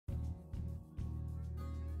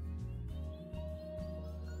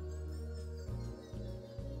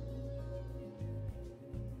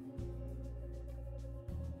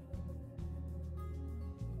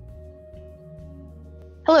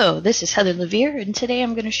Hello, this is Heather Levere, and today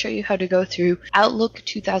I'm going to show you how to go through Outlook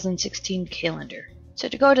 2016 calendar. So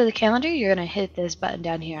to go to the calendar, you're going to hit this button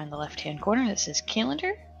down here on the left-hand corner that says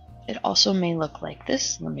calendar. It also may look like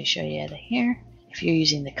this. Let me show you here. If you're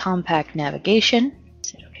using the compact navigation,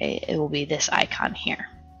 okay, it will be this icon here.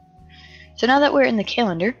 So now that we're in the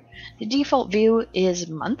calendar, the default view is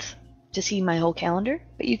month to see my whole calendar,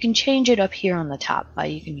 but you can change it up here on the top.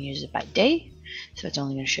 You can use it by day, so it's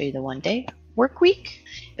only going to show you the one day. Work week,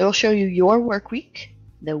 it will show you your work week.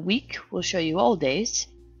 The week will show you all days.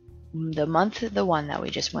 The month, the one that we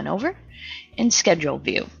just went over. And schedule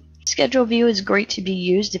view. Schedule view is great to be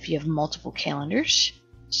used if you have multiple calendars.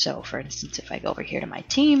 So for instance, if I go over here to my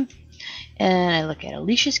team and I look at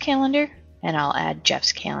Alicia's calendar, and I'll add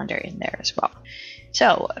Jeff's calendar in there as well.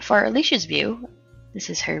 So for Alicia's view, this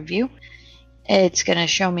is her view. It's going to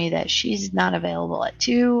show me that she's not available at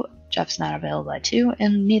 2. Jeff's not available at 2,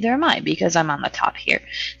 and neither am I because I'm on the top here.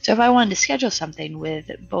 So if I wanted to schedule something with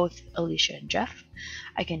both Alicia and Jeff,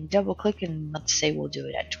 I can double click and let's say we'll do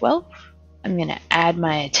it at 12. I'm going to add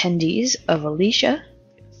my attendees of Alicia.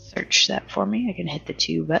 Search that for me. I can hit the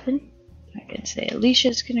 2 button. I can say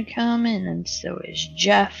Alicia's going to come, and then so is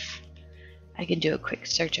Jeff. I can do a quick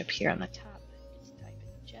search up here on the top. Just type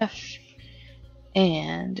in Jeff.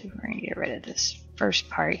 And we're going to get rid of this first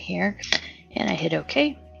part here. And I hit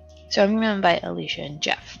OK. So I'm going to invite Alicia and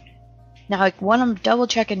Jeff. Now I want to double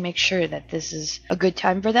check and make sure that this is a good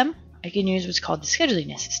time for them. I can use what's called the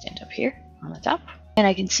scheduling assistant up here on the top. And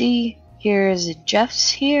I can see here's Jeff's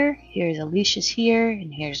here, here's Alicia's here,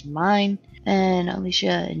 and here's mine. And Alicia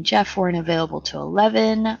and Jeff weren't available till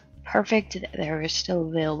 11. Perfect. They're still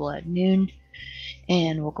available at noon.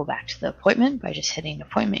 And we'll go back to the appointment by just hitting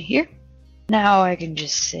appointment here. Now I can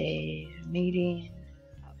just say meeting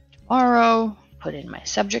tomorrow. Put in my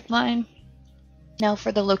subject line. Now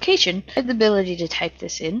for the location, I have the ability to type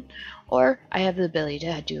this in, or I have the ability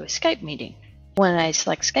to do a Skype meeting. When I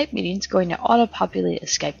select Skype meeting, it's going to auto-populate a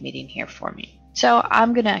Skype meeting here for me. So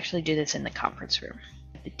I'm going to actually do this in the conference room.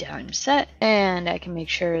 The time set, and I can make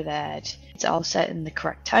sure that it's all set in the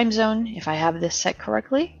correct time zone. If I have this set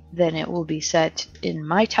correctly, then it will be set in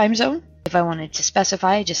my time zone. If I wanted to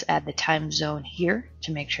specify, just add the time zone here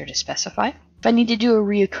to make sure to specify. If I need to do a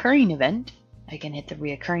reoccurring event, I can hit the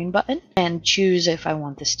reoccurring button and choose if I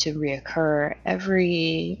want this to reoccur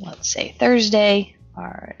every, let's say Thursday,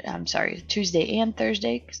 or I'm sorry, Tuesday and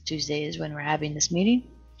Thursday, because Tuesday is when we're having this meeting.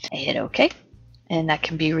 I hit OK, and that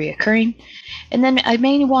can be reoccurring. And then I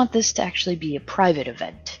may want this to actually be a private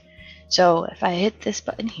event. So if I hit this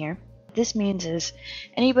button here, what this means is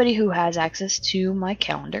anybody who has access to my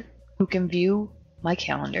calendar, who can view my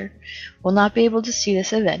calendar, will not be able to see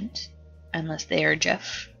this event unless they are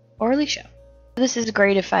Jeff or Alicia. This is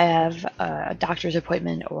great if I have a doctor's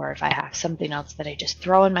appointment or if I have something else that I just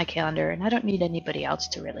throw in my calendar and I don't need anybody else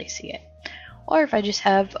to really see it. Or if I just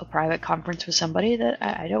have a private conference with somebody that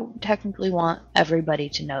I don't technically want everybody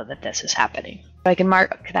to know that this is happening. I can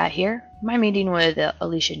mark that here. My meeting with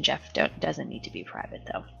Alicia and Jeff doesn't need to be private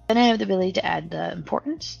though. Then I have the ability to add the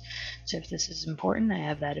importance. So if this is important, I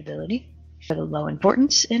have that ability. For the low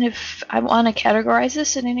importance, and if I want to categorize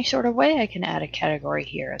this in any sort of way, I can add a category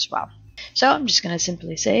here as well. So I'm just going to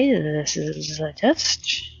simply say this is a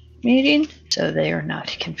test meeting so they are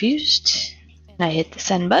not confused. And I hit the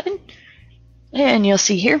send button, and you'll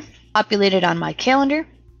see here populated on my calendar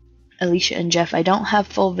Alicia and Jeff. I don't have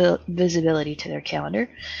full visibility to their calendar,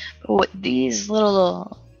 but what these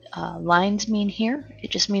little lines mean here, it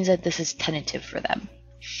just means that this is tentative for them.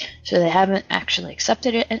 So they haven't actually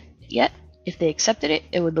accepted it yet. If they accepted it,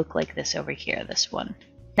 it would look like this over here, this one.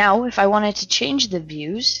 Now if I wanted to change the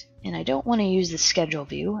views, and I don't want to use the schedule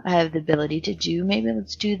view, I have the ability to do, maybe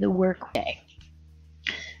let's do the work day.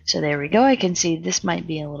 So there we go. I can see this might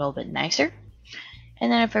be a little bit nicer.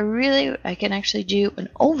 And then if I can actually do an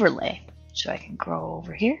overlay. So I can go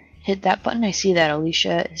over here, hit that button. I see that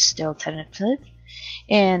Alicia is still tentative.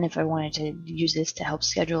 And if I wanted to use this to help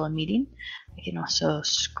schedule a meeting, I can also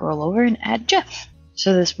scroll over and add Jeff.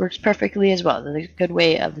 So this works perfectly as well. The good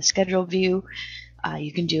way of the schedule view,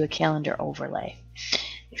 you can do a calendar overlay.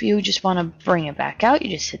 If you just want to bring it back out, you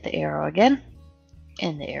just hit the arrow again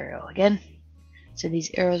and the arrow again. So these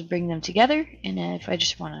arrows bring them together, and if I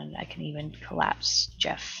just want to, I can even collapse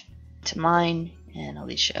Jeff to mine and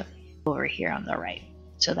Alicia over here on the right.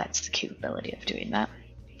 So that's the capability of doing that.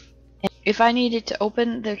 And if I needed to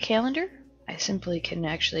open their calendar, I simply can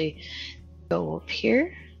actually go up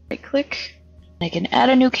here, right click, and I can add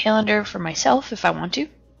a new calendar for myself if I want to.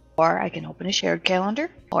 Or I can open a shared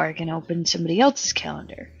calendar, or I can open somebody else's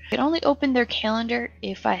calendar. I can only open their calendar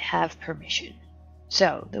if I have permission.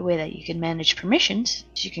 So the way that you can manage permissions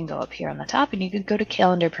is you can go up here on the top and you can go to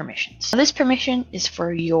calendar permissions. Now, this permission is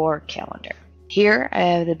for your calendar. Here I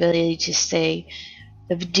have the ability to say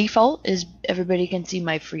the default is everybody can see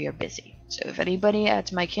my free or busy. So if anybody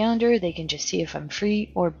adds my calendar, they can just see if I'm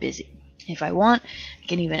free or busy. If I want, I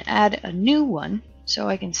can even add a new one. So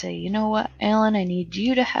I can say, you know what, Alan, I need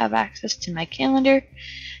you to have access to my calendar.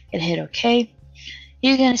 I can hit OK.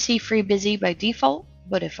 He's going to see free busy by default,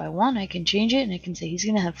 but if I want, I can change it and I can say he's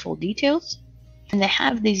going to have full details. And they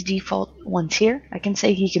have these default ones here. I can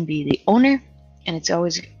say he can be the owner, and it's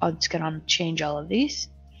going to change all of these.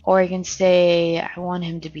 Or I can say I want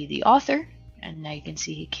him to be the author, and now you can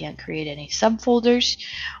see he can't create any subfolders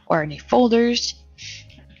or any folders.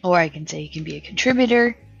 Or I can say he can be a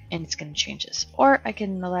contributor, and it's going to change this. Or the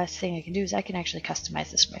last thing I can do is I can actually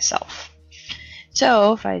customize this myself.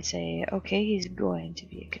 So if I say, okay, he's going to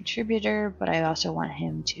be a contributor, but I also want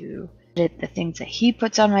him to edit the things that he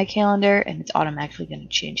puts on my calendar, and it's automatically going to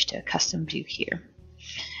change to a custom view here.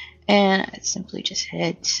 And I simply just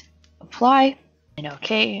hit apply and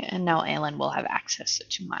okay, and now Alan will have access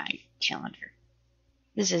to my calendar.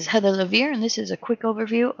 This is Heather Levere, and this is a quick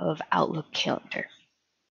overview of Outlook Calendar.